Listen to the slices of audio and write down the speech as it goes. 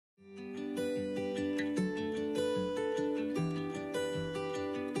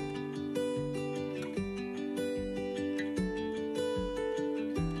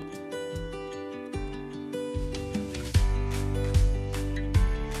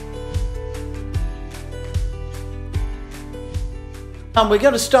We're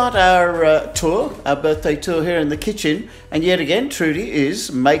going to start our tour, our birthday tour here in the kitchen, and yet again Trudy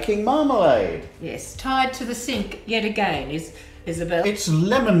is making marmalade. Yes, tied to the sink yet again is Isabel. It's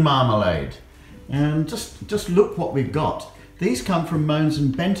lemon marmalade, and just look what we've got. These come from Moans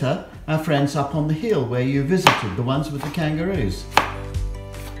and Benter, our friends up on the hill where you visited, the ones with the kangaroos.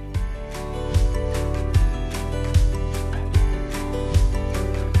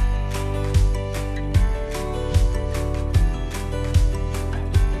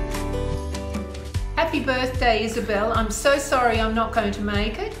 Happy birthday, Isabel. I'm so sorry I'm not going to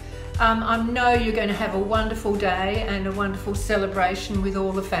make it. I know you're going to have a wonderful day and a wonderful celebration with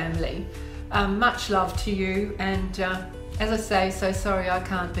all the family. Much love to you, and as I say, so sorry I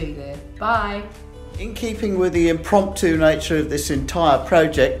can't be there. Bye. In keeping with the impromptu nature of this entire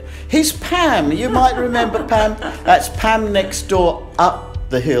project, here's Pam. You might remember Pam. That's Pam next door up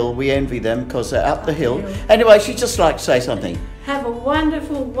the hill. We envy them because they're up the hill. Anyway, she'd just like to say something. Have a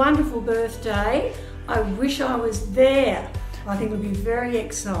wonderful, wonderful birthday. I wish I was there. I think it would be very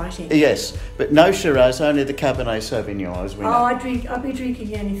exciting. Yes, but no Shiraz, only the Cabernet Sauvignon, as we know. Oh, I'd be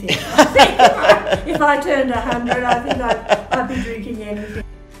drinking anything. If I turned 100, I think I'd be drinking anything.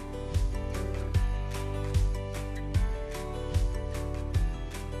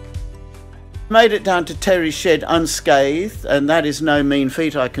 Made it down to Terry's shed unscathed, and that is no mean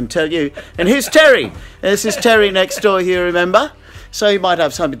feat, I can tell you. And here's Terry. This is Terry next door here, remember? So you might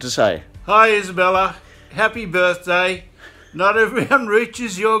have something to say. Hi Isabella, happy birthday. Not everyone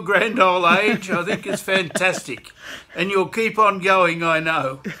reaches your grand old age. I think it's fantastic. And you'll keep on going, I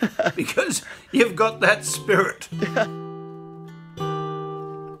know, because you've got that spirit.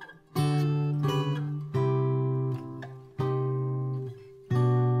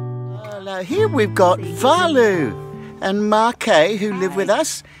 Now here we've got Valu and Marque who live with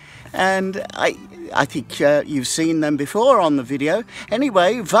us, and I think you've seen them before on the video.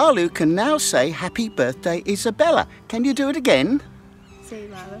 Anyway, Valu can now say happy birthday Isabella. Can you do it again? Say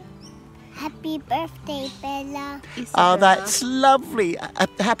louder. Happy birthday, Bella. Isabella. Oh, that's lovely.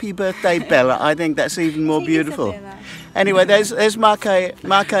 Happy birthday, Bella. I think that's even more beautiful. Isabella. Anyway, there's Marque and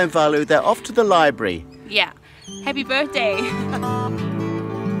Valu. They're off to the library. Yeah. Happy birthday.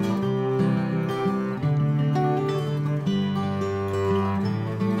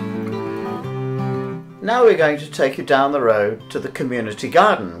 Now we're going to take you down the road to the community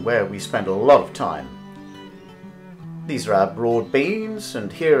garden where we spend a lot of time. These are our broad beans,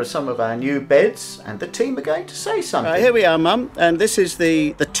 and here are some of our new beds, and the team are going to say something. Right, here we are, Mum, and this is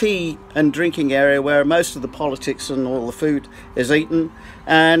the tea and drinking area where most of the politics and all the food is eaten,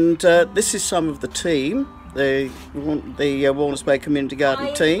 and this is some of the team, the Walnut Bay Community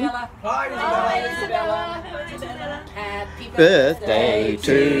Garden team. Hi, Isabella. Happy Birthday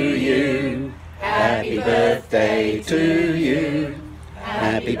to you. Happy birthday to you.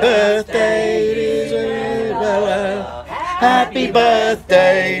 Happy birthday, Isabella. Happy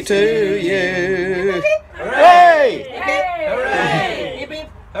birthday to you. Hooray! Hooray!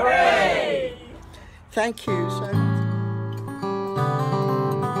 Hooray! Thank you so much.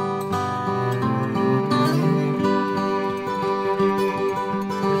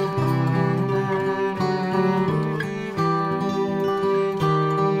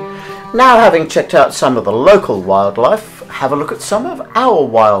 Now, having checked out some of the local wildlife, have a look at some of our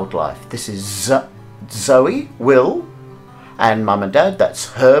wildlife. This is Zoe, Will, and Mum and Dad. That's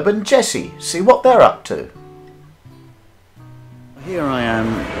Herb and Jessie. See what they're up to. Here I am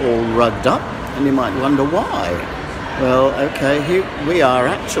all rugged up, and you might wonder why. Well, okay, here we are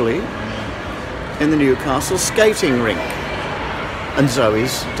actually in the Newcastle skating rink, and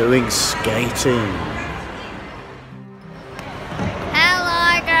Zoe's doing skating.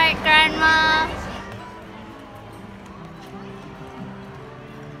 Grandma.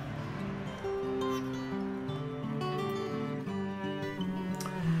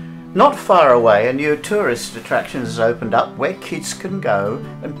 Not far away, a new tourist attraction has opened up where kids can go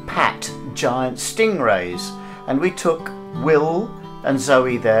and pat giant stingrays. And we took Will and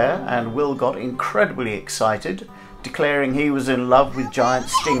Zoe there, and Will got incredibly excited, declaring he was in love with giant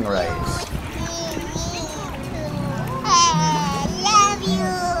stingrays.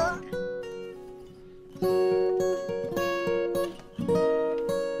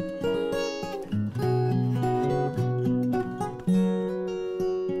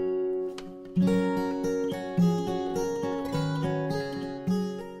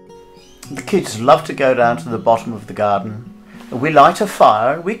 The kids love to go down to the bottom of the garden. We light a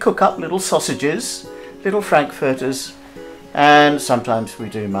fire, we cook up little sausages, little frankfurters, and sometimes we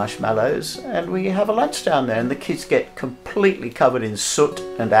do marshmallows, and we have a lunch down there, and the kids get completely covered in soot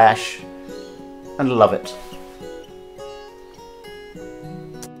and ash and love it.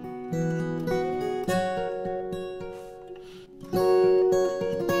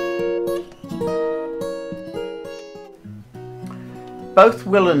 both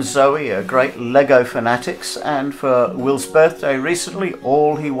Will and Zoe are great Lego fanatics, and for Will's birthday recently,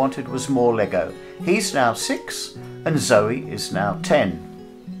 all he wanted was more Lego. He's now 6 and Zoe is now 10.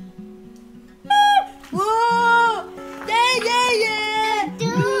 Whoa! Yeah!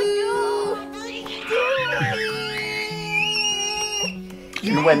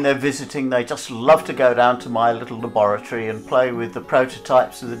 And when they're visiting, they just love to go down to my little laboratory and play with the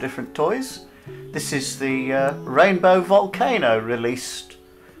prototypes of the different toys. This is the Rainbow Volcano, released,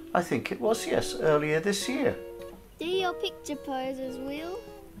 I think it was, yes, earlier this year. Do your picture poses, Will.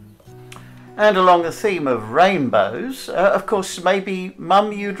 And along the theme of rainbows, of course, maybe,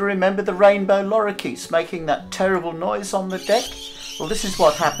 Mum, you'd remember the rainbow lorikeets making that terrible noise on the deck? Well, this is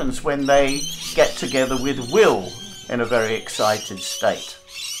what happens when they get together with Will in a very excited state.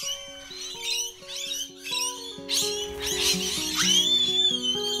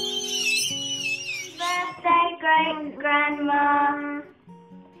 Birthday, great grandma.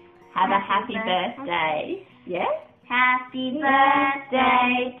 Have a happy birthday. Yes? Happy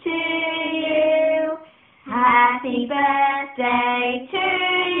birthday to you. Happy birthday to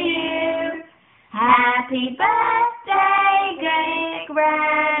you. Happy birthday, great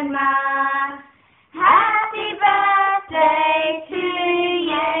grandma. Happy birthday to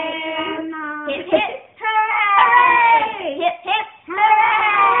you. Hip hip hooray! Hip hip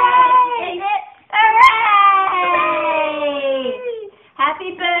hooray! Hip hip hooray!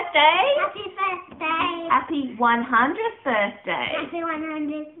 Happy birthday! Happy birthday! Happy 100th birthday! Happy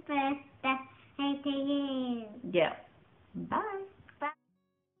 100th birthday to you! Yeah. Bye.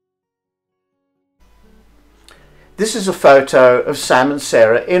 This is a photo of Sam and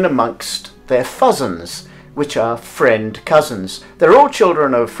Sarah in amongst their fuzzens, which are friend cousins. They're all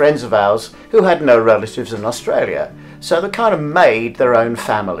children of friends of ours who had no relatives in Australia, so they kind of made their own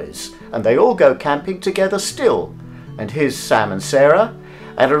families, and they all go camping together still. And here's Sam and Sarah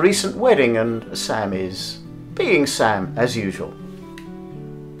at a recent wedding, and Sam is being Sam as usual.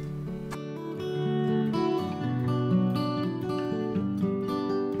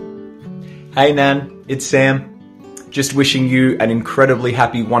 Hey Nan, it's Sam. Just wishing you an incredibly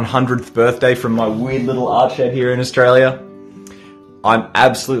happy 100th birthday from my weird little art shed here in Australia. I'm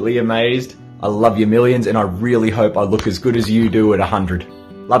absolutely amazed. I love you millions, and I really hope I look as good as you do at 100.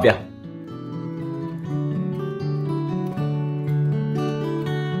 Love ya.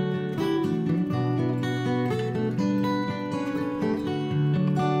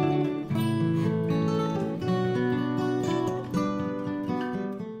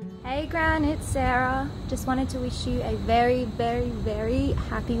 Hey Gran, it's Sarah. Just wanted to wish you a very, very, very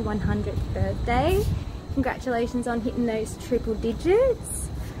happy 100th birthday. Congratulations on hitting those triple digits.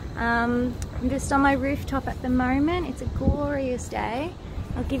 I'm just on my rooftop at the moment. It's a glorious day.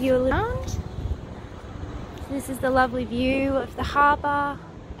 I'll give you a little round. This is the lovely view of the harbour,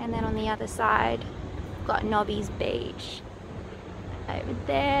 and then on the other side, we've got Nobby's Beach. Over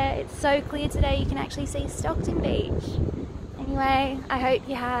there, it's so clear today you can actually see Stockton Beach. Anyway, I hope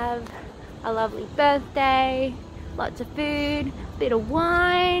you have a lovely birthday, lots of food, a bit of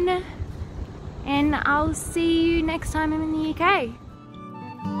wine, and I'll see you next time I'm in the UK.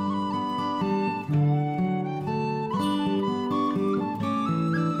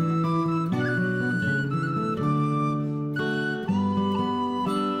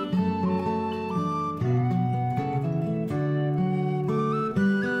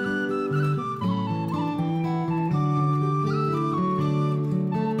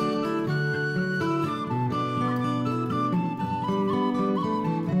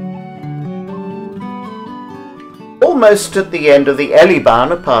 Almost at the end of the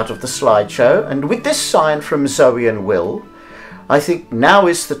Eleebana part of the slideshow, and with this sign from Zoe and Will, I think now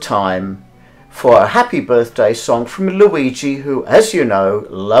is the time for a happy birthday song from Luigi, who, as you know,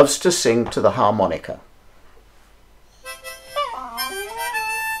 loves to sing to the harmonica.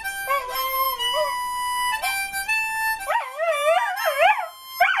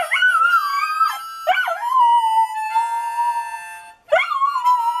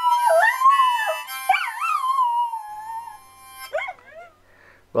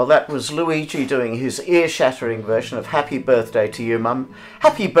 Well, that was Luigi doing his ear-shattering version of Happy Birthday to You, Mum.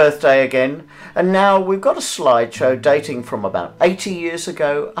 Happy birthday again. And now we've got a slideshow dating from about 80 years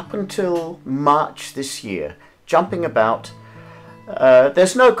ago up until March this year, jumping about.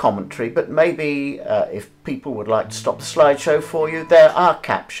 There's no commentary, but maybe if people would like to stop the slideshow for you, there are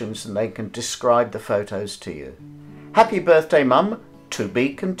captions and they can describe the photos to you. Happy birthday, Mum. To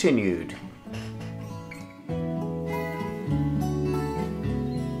be continued.